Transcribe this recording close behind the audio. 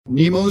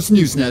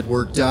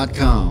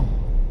NemosNewsNetwork.com.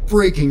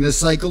 Breaking the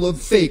cycle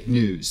of fake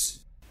news.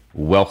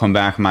 Welcome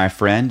back, my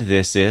friend.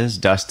 This is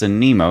Dustin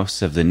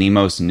Nemos of the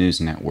Nemos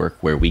News Network,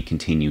 where we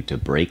continue to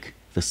break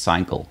the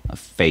cycle of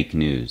fake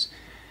news.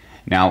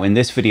 Now, in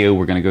this video,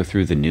 we're going to go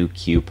through the new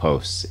Q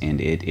posts, and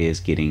it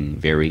is getting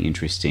very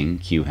interesting.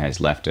 Q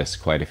has left us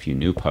quite a few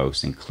new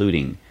posts,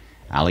 including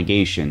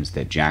allegations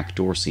that Jack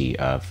Dorsey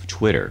of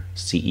Twitter,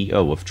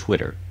 CEO of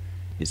Twitter,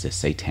 is a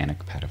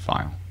satanic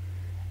pedophile.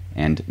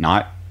 And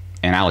not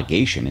an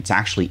allegation, it's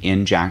actually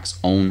in Jack's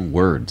own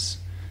words.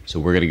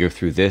 So we're going to go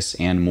through this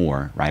and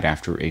more right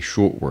after a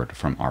short word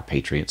from our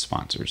Patriot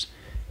sponsors.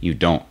 You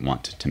don't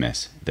want to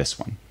miss this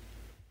one.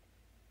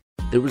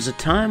 There was a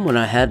time when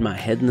I had my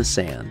head in the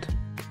sand.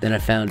 Then I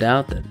found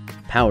out that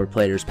power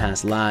players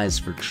pass lies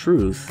for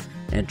truth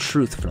and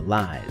truth for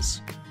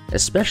lies,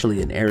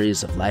 especially in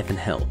areas of life and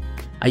health.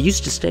 I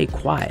used to stay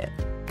quiet,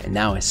 and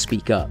now I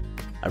speak up.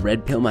 I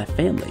red pill my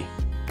family,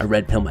 I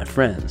red pill my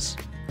friends,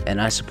 and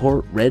I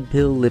support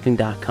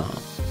RedPillLiving.com.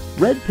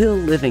 Red Pill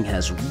Living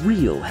has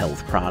real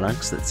health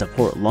products that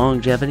support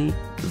longevity,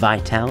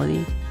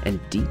 vitality, and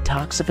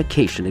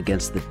detoxification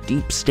against the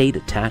deep state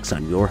attacks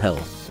on your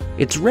health.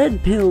 It's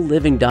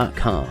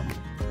RedPillLiving.com.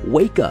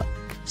 Wake up,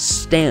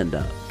 stand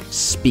up,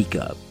 speak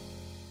up.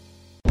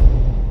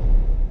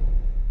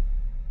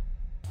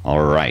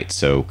 All right,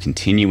 so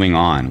continuing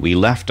on, we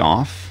left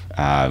off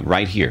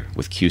right here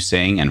with Q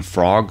saying, and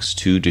frogs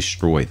to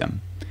destroy them.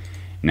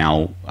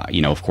 Now,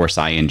 of course,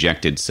 I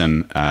injected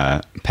some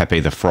Pepe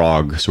the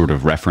Frog sort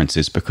of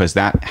references because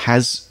that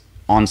has,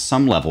 on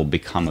some level,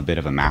 become a bit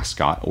of a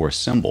mascot or a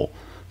symbol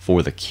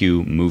for the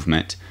Q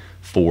movement,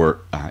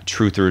 for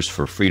truthers,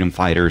 for freedom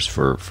fighters,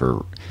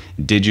 for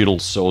digital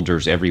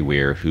soldiers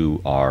everywhere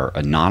who are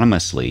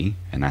anonymously,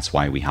 and that's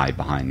why we hide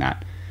behind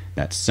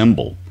that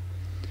symbol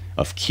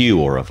of Q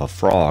or of a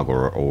frog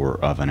or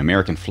of an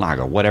American flag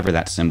or whatever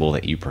that symbol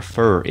that you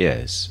prefer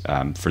is.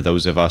 For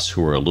those of us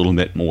who are a little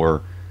bit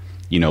more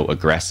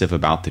aggressive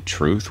about the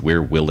truth,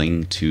 we're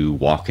willing to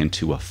walk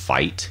into a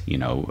fight,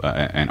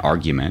 an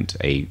argument,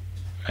 a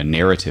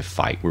narrative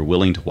fight. We're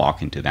willing to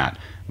walk into that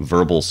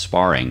verbal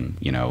sparring,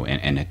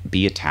 and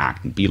be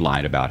attacked and be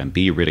lied about and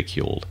be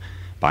ridiculed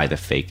by the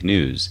fake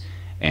news.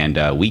 And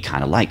we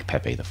kind of like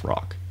Pepe the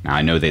Frog. Now,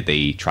 I know that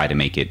they try to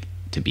make it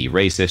to be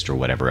racist or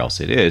whatever else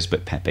it is,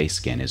 but Pepe's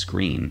skin is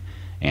green.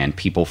 And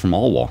people from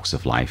all walks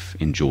of life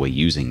enjoy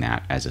using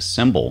that as a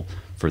symbol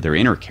for their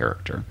inner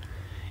character.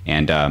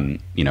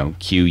 And,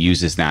 Q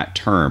uses that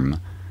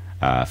term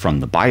from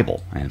the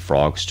Bible, and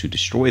frogs to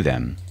destroy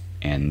them.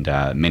 And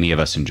many of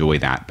us enjoy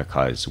that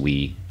because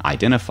we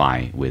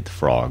identify with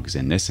frogs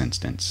in this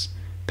instance,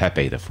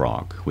 Pepe the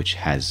Frog, which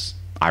has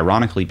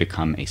ironically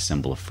become a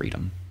symbol of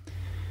freedom.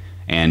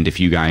 And if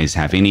you guys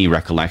have any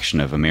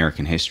recollection of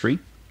American history,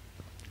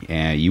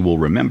 you will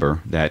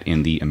remember that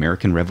in the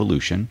American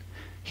Revolution,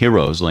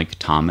 heroes like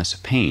Thomas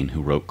Paine,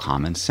 who wrote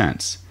Common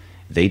Sense,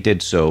 they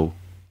did so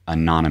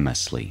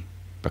anonymously,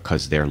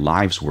 because their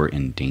lives were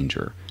in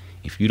danger.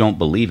 If you don't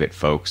believe it,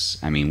 folks,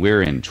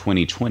 we're in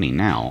 2020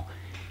 now,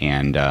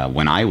 and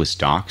when I was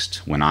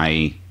doxxed, when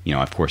I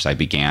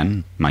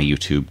began my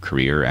YouTube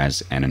career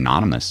as an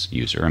anonymous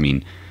user.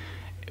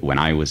 When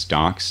I was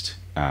doxxed,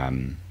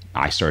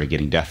 I started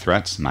getting death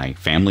threats. My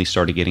family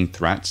started getting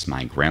threats.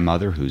 My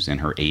grandmother, who's in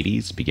her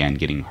 80s, began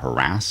getting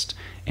harassed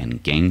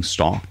and gang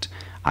stalked.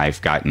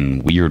 I've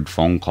gotten weird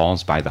phone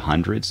calls by the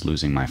hundreds,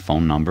 losing my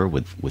phone number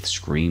with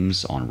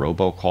screams on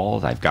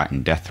robocalls. I've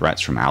gotten death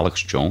threats from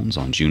Alex Jones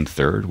on June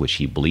 3rd, which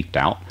he bleeped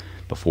out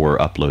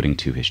before uploading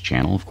to his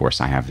channel. Of course,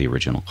 I have the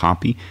original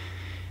copy.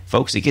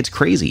 Folks, it gets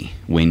crazy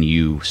when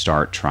you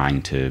start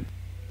trying to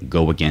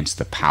go against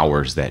the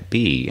powers that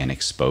be and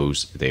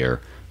expose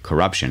their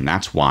corruption.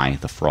 That's why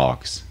the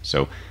frogs.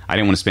 So I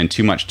didn't want to spend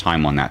too much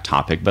time on that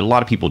topic, but a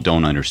lot of people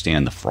don't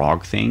understand the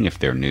frog thing if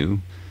they're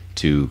new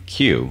to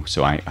Q,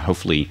 so I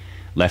hopefully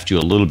left you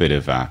a little bit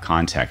of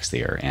context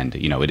there. And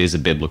it is a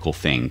biblical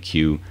thing.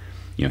 Q,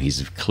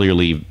 he's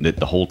clearly,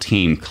 the whole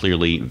team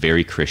clearly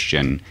very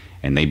Christian,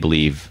 and they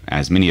believe,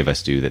 as many of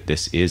us do, that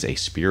this is a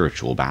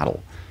spiritual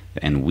battle.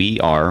 And we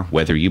are,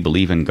 whether you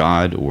believe in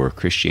God or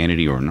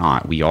Christianity or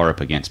not, we are up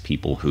against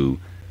people who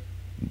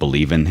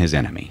believe in his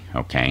enemy,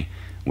 okay?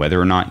 Whether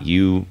or not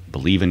you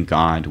believe in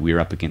God, we're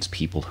up against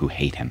people who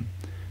hate him.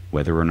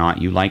 Whether or not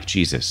you like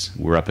Jesus,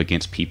 we're up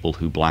against people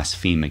who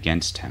blaspheme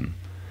against him.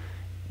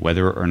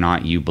 Whether or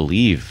not you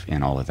believe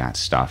in all of that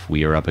stuff,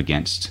 we are up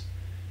against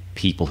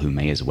people who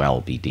may as well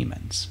be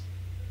demons.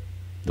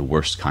 The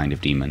worst kind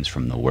of demons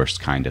from the worst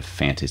kind of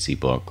fantasy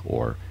book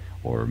or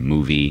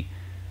movie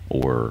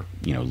or,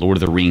 Lord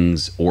of the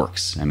Rings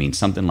orcs.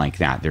 Something like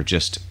that. They're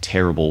just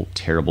terrible,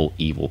 terrible,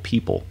 evil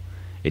people.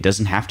 It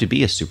doesn't have to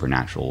be a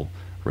supernatural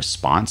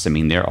response.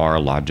 There are a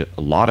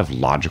lot of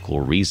logical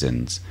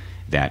reasons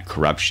that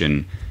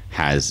corruption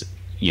has,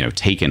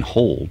 taken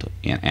hold,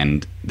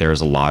 and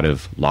there's a lot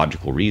of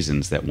logical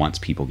reasons that once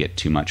people get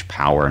too much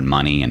power and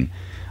money and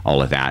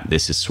all of that,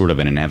 this is sort of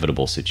an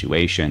inevitable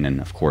situation. And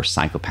of course,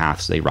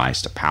 psychopaths, they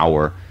rise to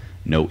power,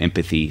 no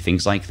empathy,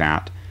 things like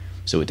that.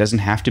 So it doesn't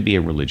have to be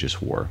a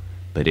religious war,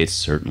 but it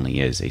certainly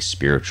is a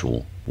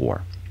spiritual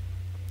war.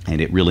 And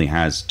it really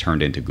has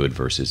turned into good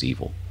versus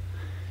evil.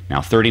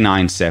 Now,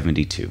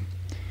 3972.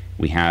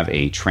 We have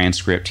a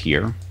transcript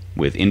here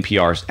with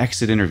NPR's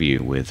exit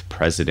interview with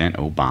President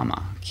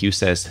Obama. Q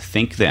says,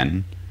 think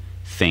then,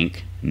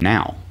 think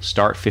now.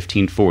 Start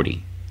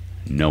 1540,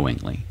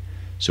 knowingly.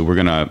 So we're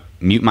going to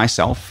mute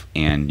myself,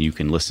 and you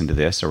can listen to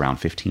this around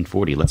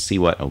 1540. Let's see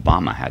what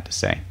Obama had to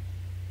say.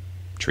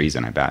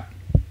 Treason, I bet.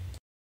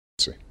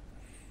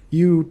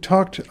 You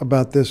talked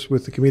about this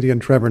with the comedian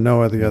Trevor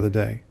Noah the other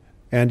day,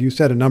 and you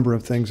said a number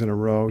of things in a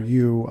row.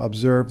 You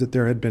observed that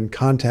there had been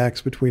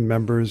contacts between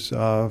members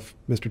of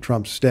Mr.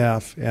 Trump's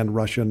staff and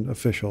Russian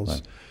officials.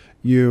 Right.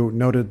 You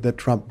noted that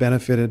Trump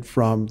benefited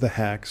from the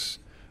hacks.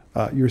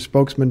 Your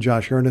spokesman,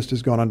 Josh Earnest,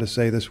 has gone on to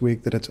say this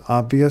week that it's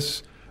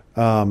obvious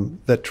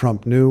that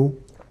Trump knew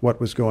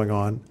what was going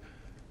on.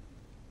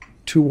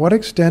 To what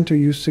extent are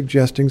you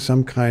suggesting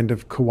some kind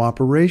of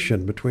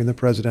cooperation between the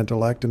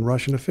president-elect and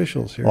Russian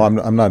officials here? Well,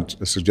 I'm not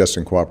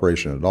suggesting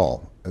cooperation at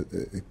all.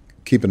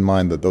 Keep in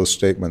mind that those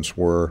statements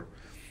were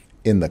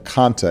in the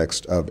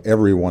context of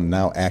everyone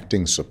now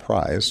acting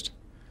surprised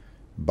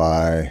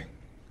by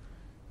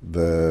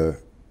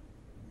the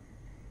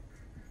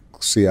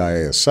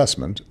CIA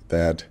assessment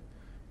that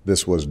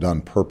this was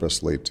done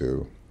purposely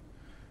to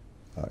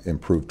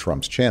improve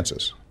Trump's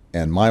chances.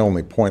 And my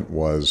only point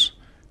was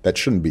that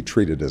shouldn't be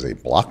treated as a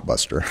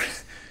blockbuster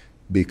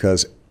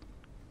because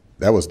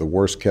that was the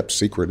worst kept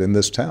secret in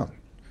this town.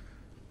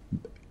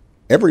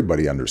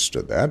 Everybody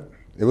understood that.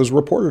 It was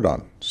reported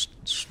on.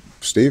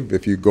 Steve,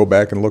 if you go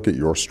back and look at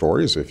your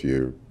stories, if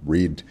you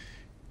read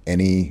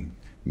any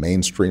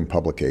mainstream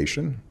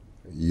publication,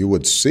 you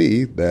would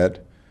see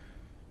that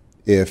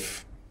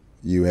if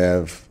you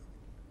have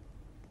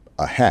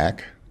a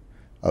hack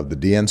of the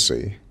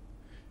DNC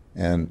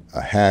and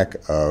a hack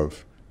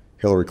of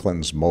Hillary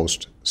Clinton's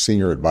most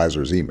senior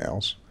advisor's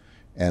emails,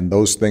 and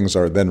those things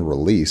are then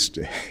released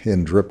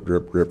in drip,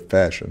 drip, drip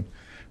fashion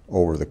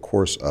over the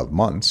course of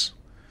months,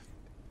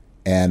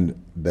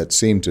 and that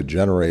seem to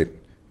generate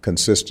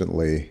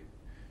consistently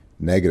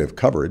negative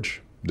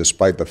coverage,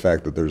 despite the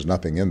fact that there's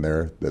nothing in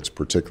there that's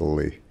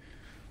particularly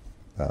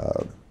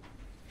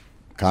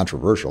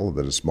controversial,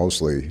 that it's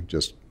mostly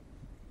just,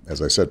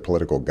 as I said,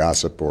 political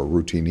gossip or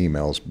routine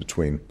emails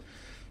between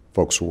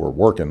folks who are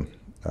working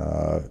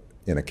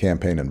in a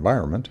campaign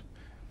environment,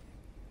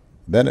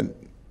 then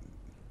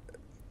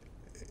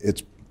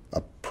it's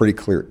a pretty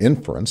clear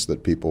inference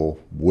that people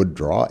would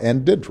draw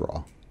and did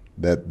draw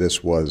that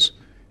this was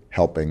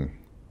helping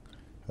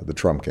the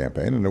Trump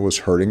campaign and it was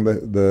hurting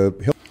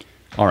the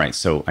All right,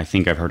 so I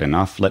think I've heard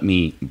enough. Let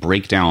me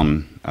break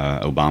down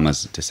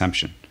Obama's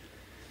deception.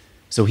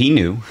 So he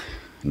knew,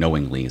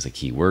 knowingly is a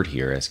key word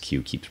here, as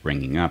Q keeps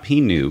bringing up,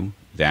 he knew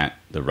that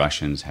the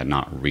Russians had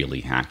not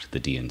really hacked the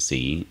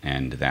DNC,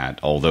 and that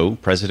although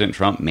President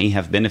Trump may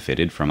have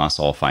benefited from us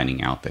all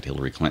finding out that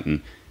Hillary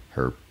Clinton,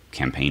 her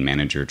campaign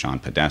manager, John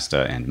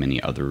Podesta, and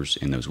many others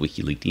in those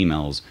WikiLeaks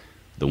emails,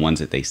 the ones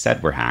that they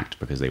said were hacked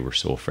because they were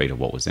so afraid of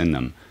what was in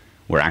them,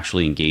 were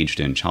actually engaged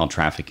in child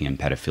trafficking and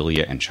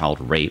pedophilia and child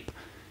rape,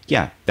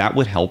 yeah, that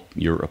would help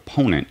your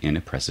opponent in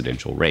a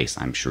presidential race.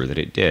 I'm sure that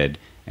it did,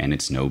 and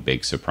it's no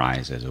big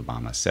surprise, as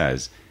Obama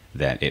says,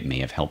 that it may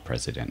have helped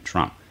President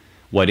Trump.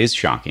 What is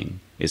shocking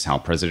is how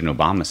President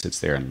Obama sits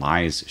there and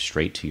lies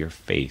straight to your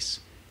face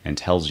and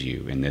tells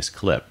you in this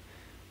clip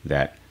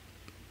that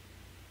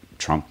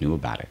Trump knew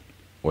about it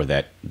or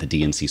that the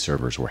DNC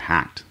servers were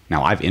hacked.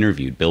 Now, I've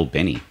interviewed Bill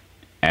Binney,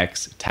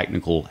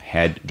 ex-technical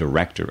head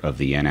director of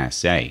the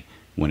NSA,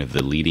 one of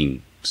the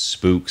leading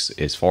spooks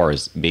as far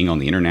as being on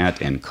the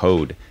internet and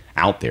code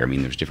out there. I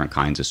mean, there's different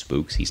kinds of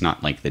spooks. He's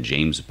not like the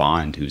James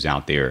Bond who's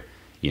out there,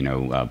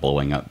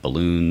 blowing up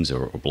balloons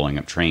or blowing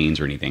up trains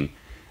or anything.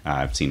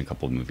 I've seen a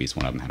couple of movies.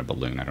 One of them had a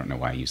balloon. I don't know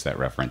why I used that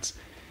reference.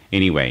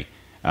 Anyway,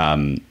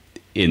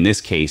 in this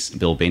case,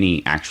 Bill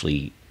Binney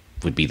actually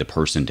would be the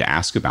person to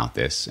ask about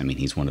this. I mean,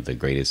 he's one of the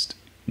greatest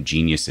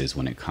geniuses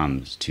when it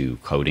comes to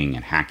coding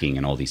and hacking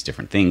and all these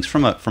different things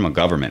from a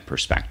government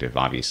perspective,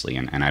 obviously.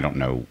 And I don't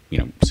know,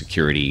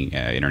 security,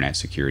 internet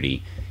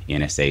security,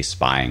 NSA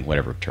spying,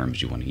 whatever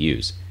terms you want to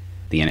use.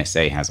 The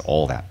NSA has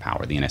all that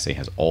power. The NSA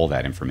has all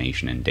that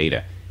information and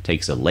data. It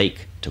takes a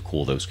lake to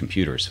cool those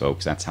computers,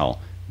 folks. That's how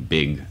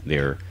big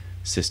their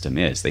system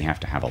is. They have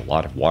to have a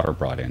lot of water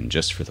brought in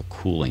just for the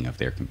cooling of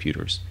their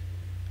computers.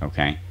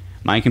 Okay?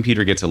 My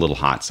computer gets a little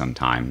hot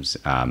sometimes.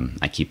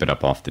 I keep it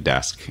up off the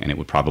desk, and it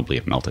would probably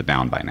have melted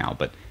down by now,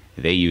 but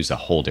they use a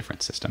whole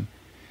different system.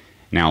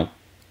 Now,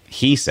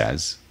 he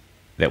says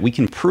that we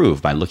can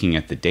prove by looking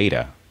at the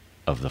data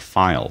of the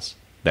files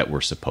that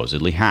were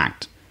supposedly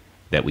hacked,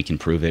 that we can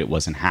prove that it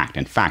wasn't hacked.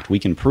 In fact, we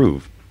can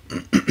prove,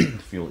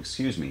 if you'll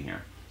excuse me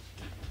here,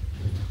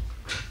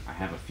 I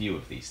have a few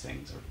of these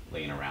things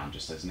laying around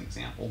just as an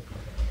example.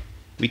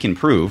 We can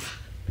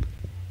prove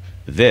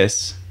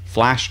this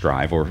flash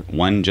drive, or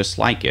one just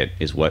like it,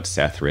 is what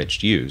Seth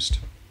Rich used.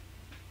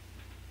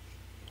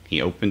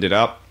 He opened it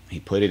up, he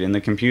put it in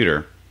the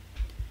computer,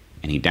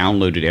 and he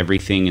downloaded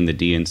everything in the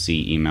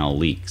DNC email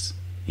leaks.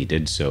 He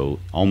did so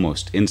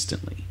almost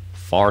instantly,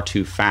 far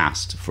too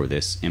fast for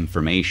this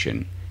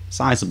information,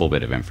 sizable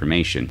bit of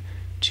information,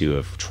 to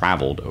have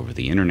traveled over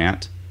the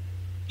internet,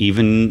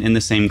 even in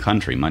the same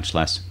country, much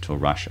less to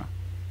Russia.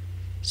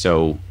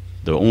 So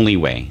the only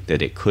way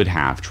that it could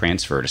have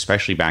transferred,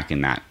 especially back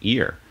in that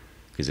year,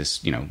 because this,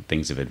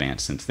 things have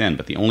advanced since then,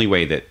 but the only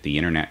way that the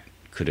internet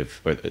could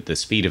have, or the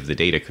speed of the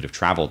data could have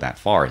traveled that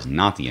far is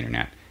not the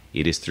internet.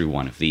 It is through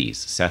one of these.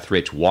 Seth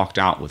Rich walked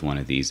out with one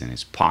of these in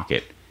his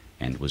pocket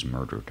and was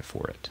murdered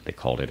for it. They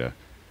called it a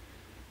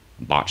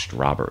botched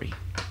robbery.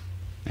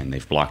 And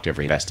they've blocked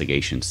every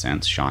investigation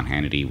since. Sean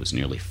Hannity was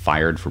nearly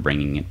fired for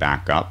bringing it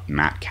back up.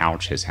 Matt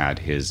Couch has had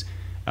his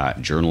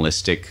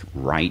journalistic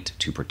right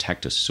to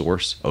protect a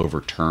source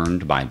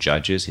overturned by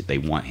judges. They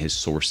want his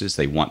sources.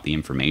 They want the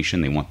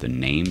information. They want the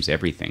names,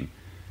 everything.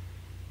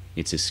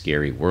 It's a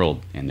scary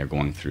world, and they're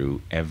going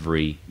through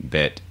every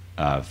bit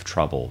of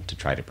trouble to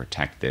try to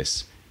protect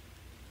this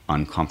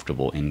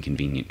uncomfortable,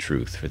 inconvenient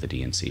truth for the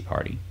DNC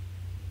party.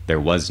 There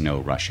was no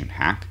Russian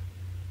hack.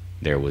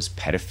 There was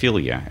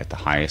pedophilia at the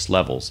highest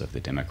levels of the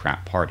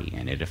Democrat Party,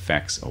 and it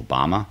affects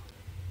Obama,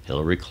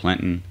 Hillary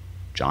Clinton,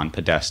 John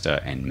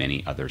Podesta, and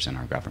many others in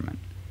our government.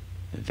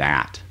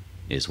 That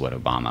is what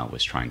Obama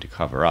was trying to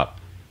cover up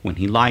when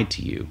he lied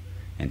to you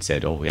and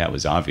said, oh, yeah, it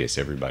was obvious.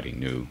 Everybody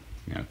knew,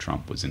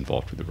 Trump was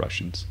involved with the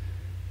Russians.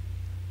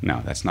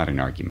 No, that's not an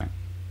argument.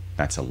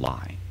 That's a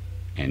lie.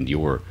 And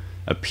your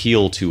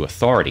appeal to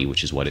authority,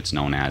 which is what it's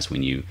known as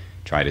when you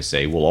try to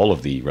say, well, all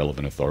of the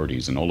relevant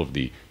authorities and all of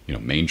the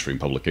mainstream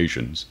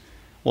publications.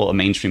 Well, a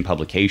mainstream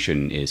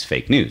publication is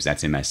fake news.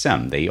 That's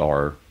MSM. They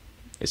are,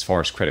 as far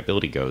as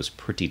credibility goes,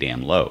 pretty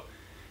damn low.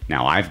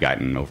 Now, I've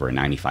gotten over a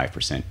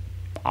 95%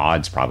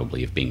 odds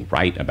probably of being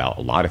right about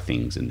a lot of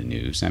things in the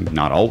news. I'm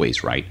not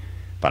always right,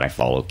 but I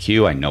follow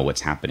Q. I know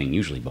what's happening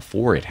usually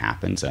before it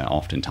happens,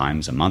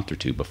 oftentimes a month or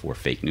two before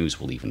fake news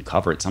will even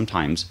cover it,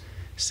 sometimes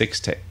 6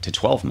 to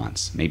 12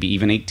 months, maybe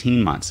even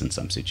 18 months in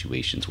some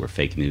situations where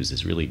fake news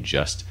is really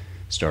just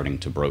starting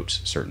to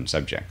broach certain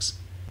subjects.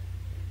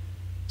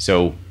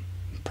 So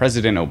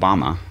President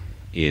Obama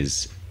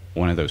is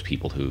one of those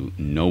people who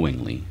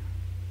knowingly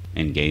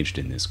engaged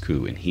in this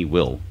coup, and he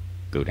will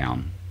go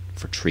down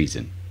for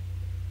treason,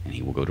 and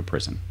he will go to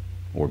prison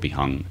or be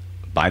hung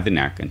by the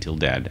neck until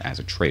dead as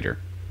a traitor,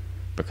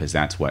 because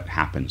that's what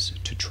happens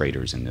to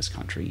traitors in this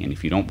country. And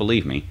if you don't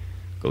believe me,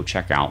 go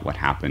check out what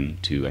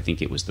happened to, I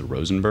think it was the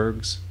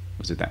Rosenbergs.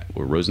 Was it that?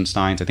 Or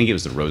Rosensteins? I think it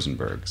was the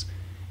Rosenbergs.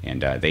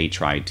 And they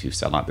tried to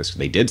sell out this,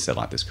 they did sell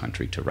out this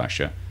country to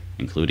Russia,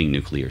 including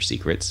nuclear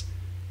secrets.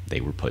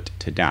 They were put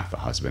to death, a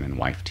husband and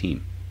wife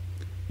team.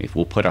 If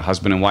we'll put a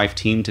husband and wife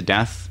team to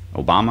death,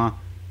 Obama,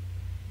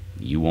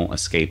 you won't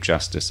escape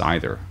justice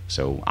either.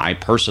 So I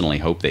personally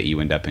hope that you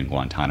end up in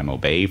Guantanamo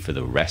Bay for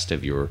the rest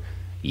of your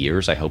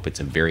years. I hope it's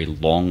a very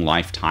long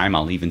lifetime.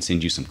 I'll even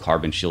send you some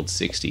Carbon Shield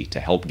 60 to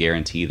help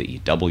guarantee that you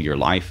double your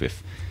life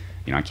if,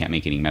 I can't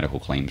make any medical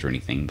claims or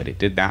anything, but it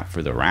did that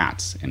for the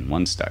rats in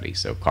one study.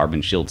 So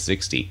Carbon Shield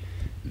 60,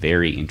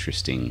 very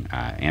interesting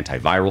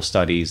antiviral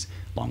studies,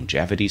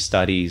 longevity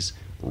studies,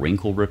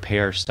 wrinkle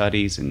repair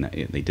studies, and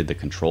they did the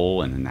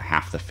control, and then the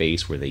half the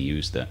face where they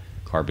used the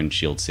Carbon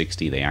Shield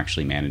 60, they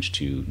actually managed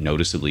to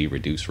noticeably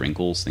reduce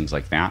wrinkles, things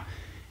like that.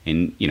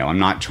 And, I'm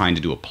not trying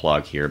to do a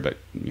plug here, but,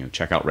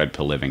 check out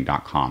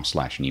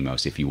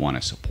redpillliving.com/Nemos if you want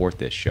to support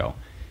this show.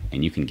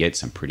 And you can get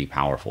some pretty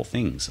powerful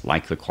things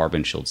like the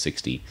Carbon Shield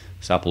 60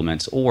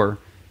 supplements, or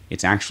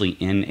it's actually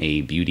in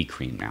a beauty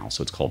cream now.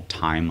 So it's called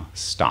Time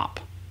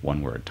Stop.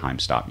 One word, Time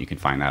Stop. You can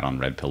find that on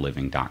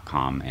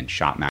redpillliving.com and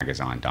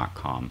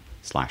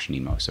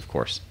shopmagazine.com/Nemos, of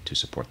course, to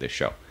support this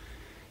show.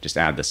 Just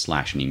add the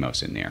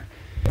 /Nemos in there.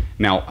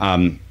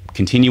 Now,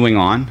 continuing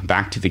on,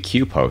 back to the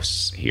Q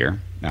posts here.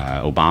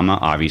 Obama,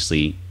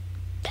 obviously,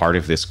 part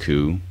of this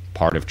coup,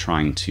 part of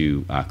trying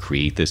to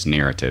create this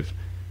narrative.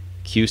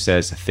 Q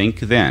says, think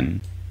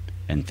then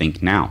and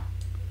think now.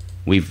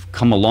 We've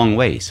come a long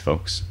ways,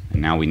 folks,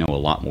 and now we know a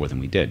lot more than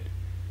we did.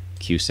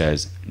 Q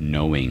says,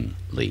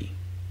 knowingly.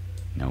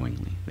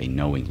 Knowingly. They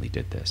knowingly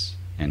did this.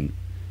 And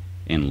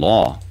in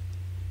law,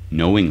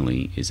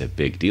 knowingly is a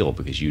big deal,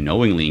 because you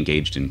knowingly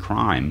engaged in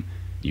crime,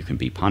 you can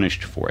be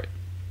punished for it.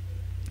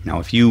 Now,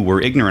 if you were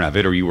ignorant of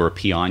it, or you were a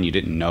peon, you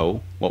didn't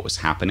know what was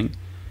happening,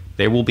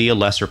 there will be a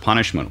lesser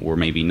punishment, or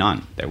maybe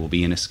none. There will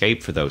be an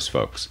escape for those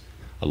folks.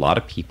 A lot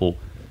of people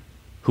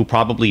who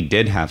probably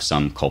did have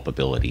some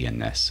culpability in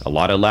this, a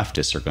lot of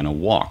leftists are going to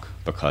walk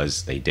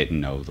because they didn't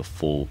know the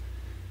full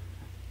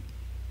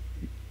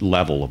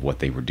level of what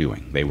they were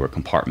doing. They were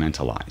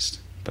compartmentalized.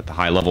 But the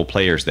high-level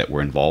players that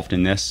were involved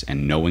in this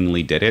and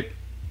knowingly did it,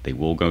 they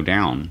will go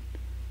down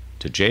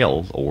to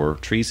jail or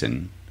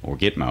treason or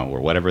Gitmo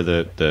or whatever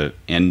the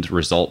end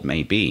result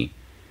may be.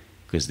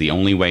 Because the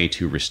only way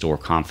to restore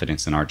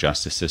confidence in our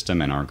justice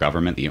system and our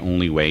government, the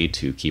only way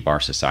to keep our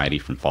society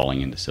from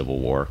falling into civil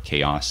war,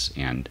 chaos,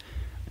 and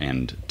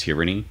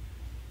tyranny,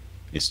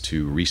 is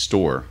to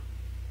restore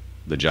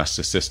the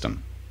justice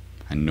system.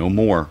 And no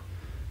more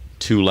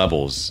two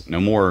levels. No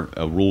more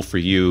a rule for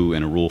you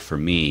and a rule for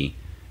me.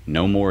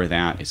 No more of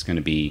that. It's going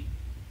to be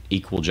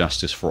equal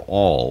justice for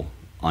all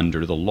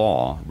under the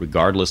law,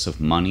 regardless of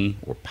money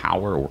or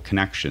power or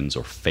connections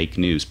or fake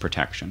news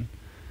protection.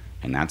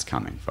 And that's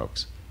coming,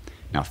 folks.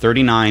 Now,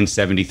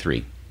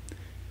 3973.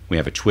 We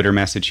have a Twitter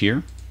message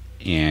here.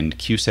 And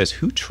Q says,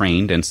 who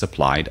trained and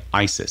supplied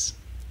ISIS?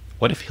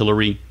 What if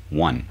Hillary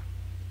won?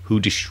 Who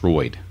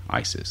destroyed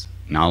ISIS?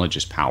 Knowledge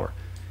is power.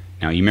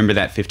 Now, you remember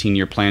that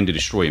 15-year plan to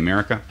destroy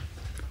America?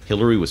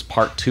 Hillary was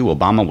part 2.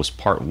 Obama was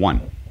part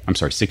 1. I'm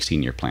sorry,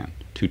 16-year plan.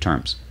 2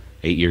 terms.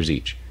 8 years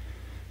each.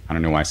 I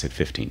don't know why I said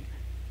 15.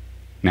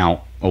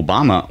 Now,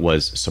 Obama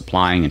was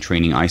supplying and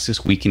training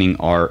ISIS, weakening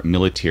our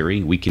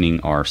military,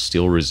 weakening our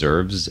steel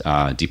reserves,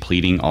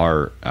 depleting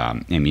our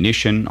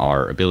ammunition,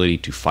 our ability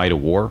to fight a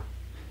war,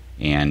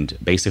 and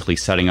basically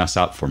setting us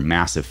up for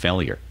massive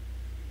failure.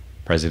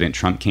 President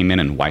Trump came in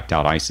and wiped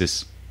out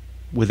ISIS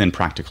within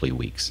practically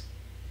weeks.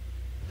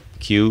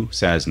 Q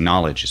says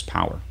knowledge is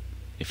power.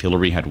 If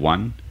Hillary had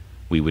won,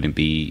 we wouldn't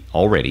be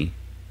already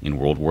in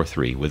World War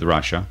III with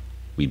Russia.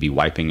 We'd be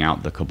wiping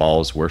out the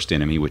cabal's worst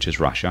enemy, which is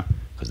Russia,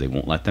 because they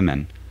won't let them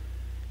in.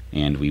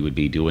 And we would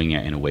be doing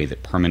it in a way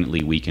that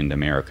permanently weakened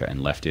America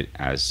and left it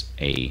as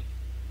a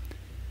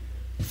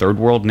third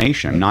world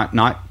nation.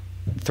 Not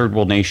third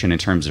world nation in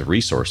terms of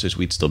resources.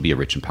 We'd still be a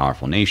rich and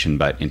powerful nation,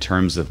 but in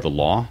terms of the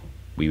law,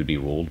 we would be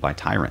ruled by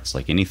tyrants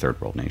like any third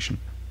world nation.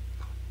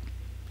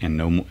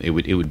 And it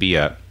would be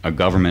a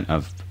government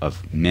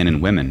of men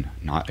and women,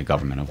 not a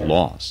government of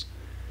laws.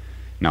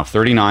 Now,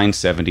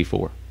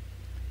 3974.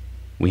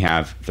 We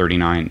have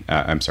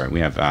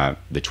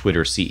the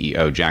Twitter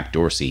CEO Jack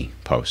Dorsey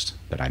post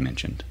that I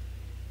mentioned.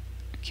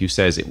 Q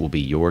says it will be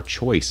your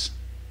choice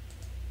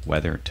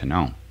whether to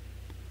know.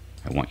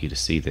 I want you to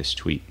see this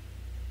tweet.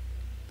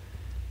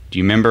 Do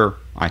you remember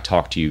I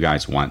talked to you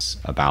guys once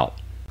about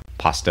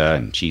pasta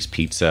and cheese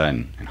pizza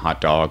and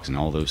hot dogs and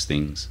all those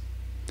things?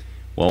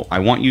 Well, I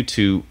want you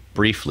to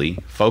briefly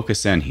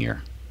focus in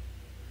here.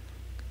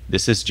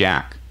 This is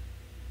Jack,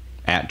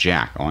 at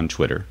Jack on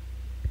Twitter.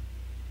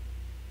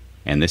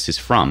 And this is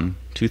from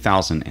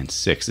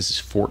 2006. This is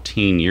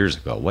 14 years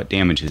ago. What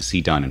damage has he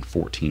done in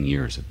 14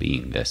 years of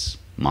being this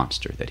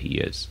monster that he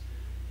is?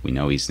 We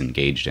know he's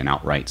engaged in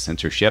outright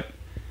censorship.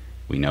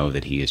 We know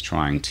that he is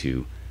trying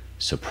to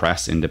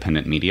suppress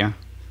independent media.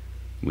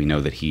 We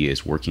know that he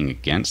is working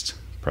against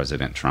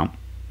President Trump.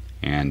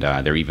 And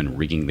they're even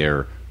rigging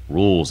their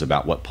rules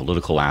about what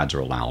political ads are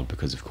allowed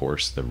because, of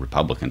course, the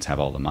Republicans have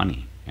all the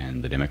money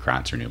and the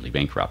Democrats are nearly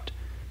bankrupt.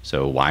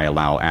 So why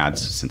allow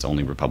ads since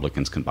only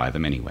Republicans can buy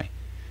them anyway?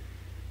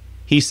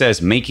 He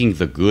says, making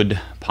the good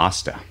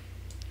pasta,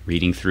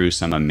 reading through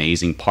some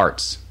amazing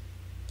parts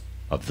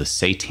of the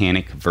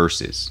satanic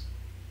verses.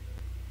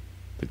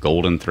 The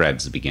golden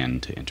threads begin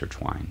to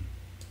intertwine.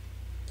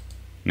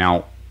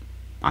 Now,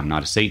 I'm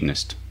not a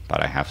Satanist,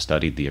 but I have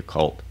studied the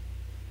occult.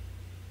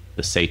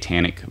 The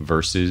Satanic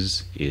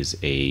Verses is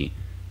a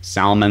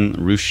Salman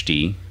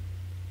Rushdie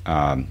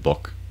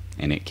book,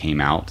 and it came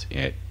out.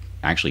 It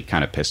actually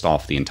kind of pissed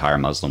off the entire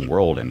Muslim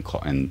world,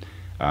 and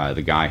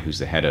the guy who's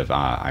the head of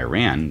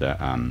Iran,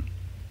 the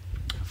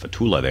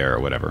Fatullah there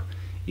or whatever,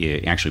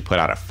 he actually put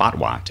out a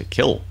fatwa to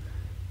kill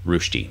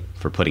Rushdie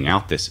for putting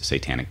out this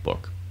satanic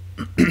book.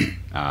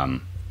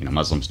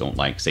 Muslims don't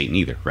like Satan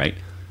either, right?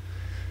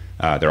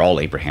 They're all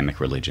Abrahamic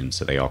religions,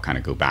 so they all kind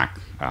of go back.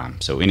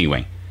 So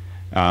anyway,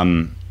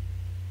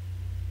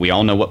 we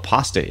all know what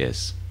pasta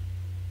is.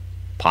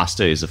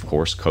 Pasta is, of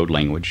course, code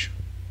language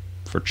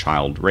for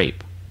child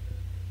rape.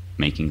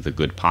 Making the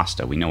good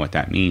pasta. We know what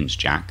that means,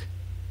 Jack.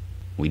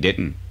 We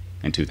didn't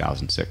in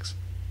 2006.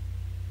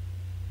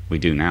 We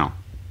do now.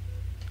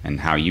 And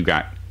how you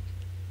got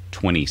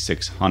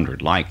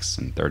 2,600 likes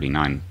and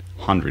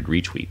 3,900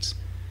 retweets.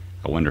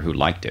 I wonder who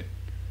liked it.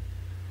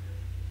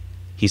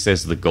 He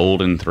says the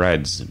golden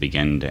threads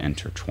begin to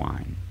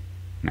intertwine.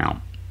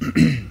 Now,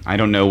 I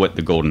don't know what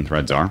the golden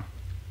threads are,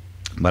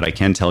 but I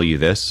can tell you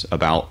this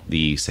about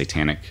the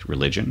satanic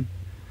religion,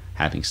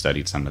 having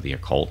studied some of the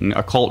occult. And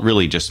occult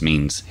really just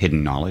means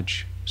hidden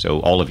knowledge. So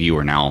all of you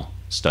are now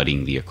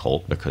studying the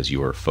occult because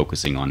you are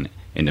focusing on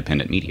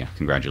independent media.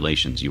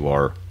 Congratulations, you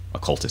are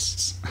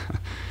occultists.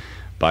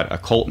 But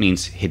occult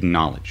means hidden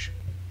knowledge.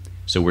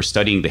 So we're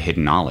studying the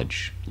hidden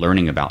knowledge,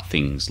 learning about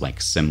things like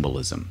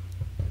symbolism.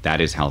 That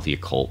is how the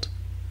occult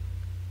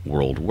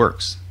world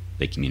works.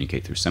 They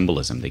communicate through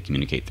symbolism. They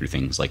communicate through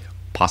things like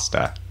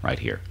pasta right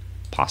here.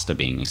 Pasta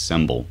being a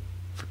symbol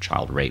for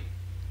child rape.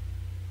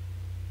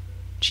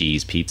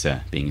 Cheese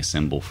pizza being a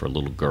symbol for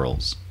little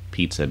girls.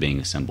 Pizza being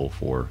a symbol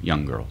for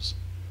young girls.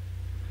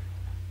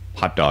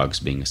 Hot dogs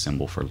being a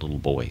symbol for little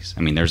boys.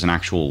 I mean, there's an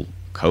actual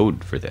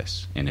code for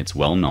this, and it's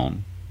well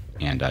known.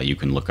 And you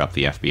can look up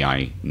the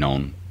FBI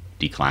known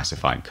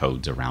declassified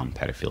codes around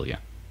pedophilia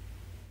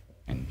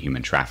and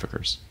human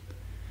traffickers.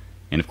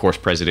 And of course,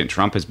 President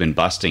Trump has been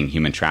busting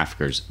human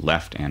traffickers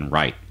left and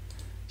right.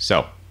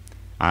 So,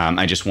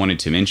 I just wanted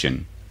to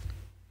mention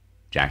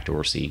Jack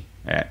Dorsey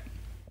at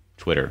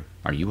Twitter.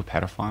 Are you a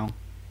pedophile?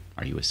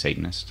 Are you a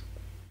Satanist?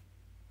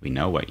 We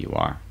know what you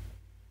are.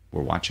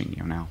 we're watching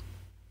you now.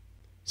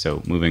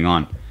 So moving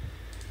on.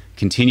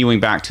 Continuing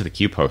back to the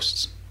Q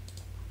posts.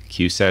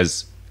 Q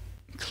says,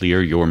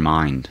 clear your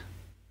mind.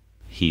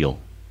 Heal.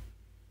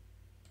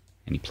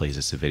 And he plays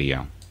us a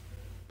video.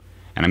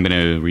 And I'm going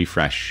to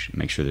refresh,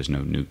 make sure there's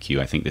no new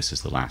Q. I think this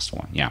is the last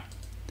one. Yeah.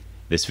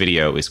 This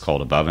video is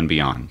called Above and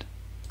Beyond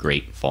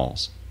Great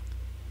Falls.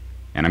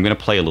 And I'm going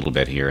to play a little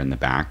bit here in the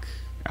back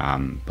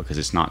because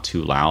it's not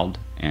too loud,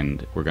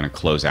 and we're going to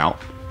close out.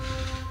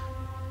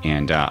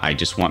 And I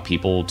just want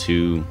people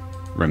to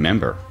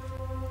remember,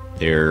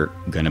 they're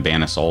going to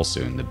ban us all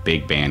soon. The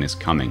big ban is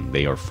coming.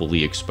 They are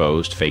fully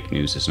exposed. Fake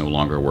news is no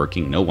longer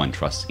working. No one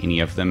trusts any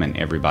of them, and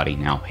everybody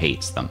now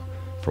hates them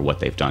for what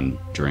they've done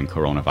during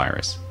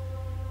coronavirus.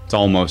 It's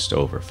almost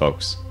over,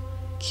 folks.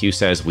 Q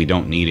says we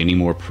don't need any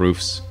more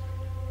proofs.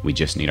 We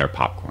just need our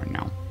popcorn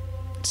now.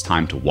 It's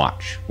time to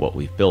watch what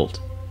we've built,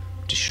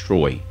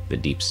 destroy the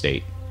deep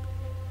state.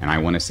 And I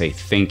want to say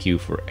thank you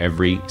for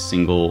every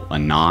single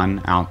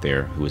Anon out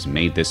there who has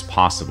made this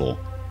possible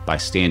by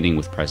standing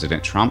with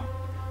President Trump,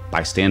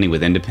 by standing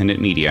with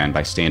independent media, and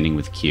by standing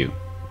with Q.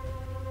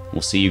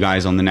 We'll see you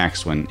guys on the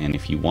next one. And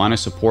if you want to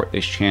support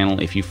this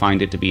channel, if you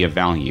find it to be of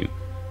value,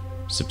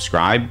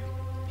 subscribe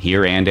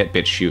here and at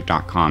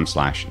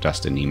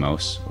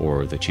bitchute.com/DustinNemos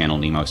or the channel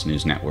Nemos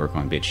News Network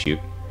on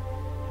BitChute.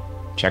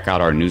 Check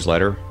out our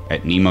newsletter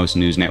at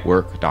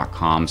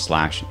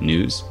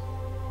nemosnewsnetwork.com/news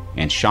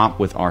and shop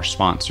with our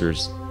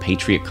sponsors,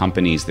 patriot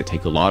companies that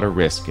take a lot of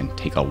risk and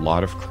take a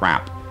lot of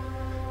crap.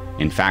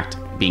 In fact,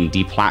 being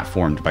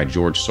deplatformed by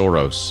George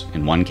Soros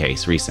in one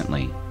case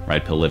recently,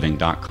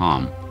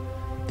 redpillliving.com.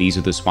 These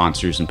are the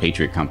sponsors and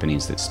patriot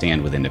companies that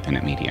stand with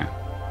independent media.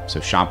 So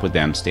shop with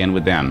them, stand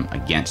with them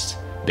against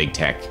big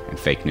tech and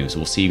fake news.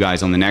 We'll see you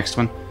guys on the next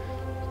one.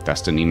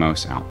 Dustin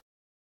Nemos out.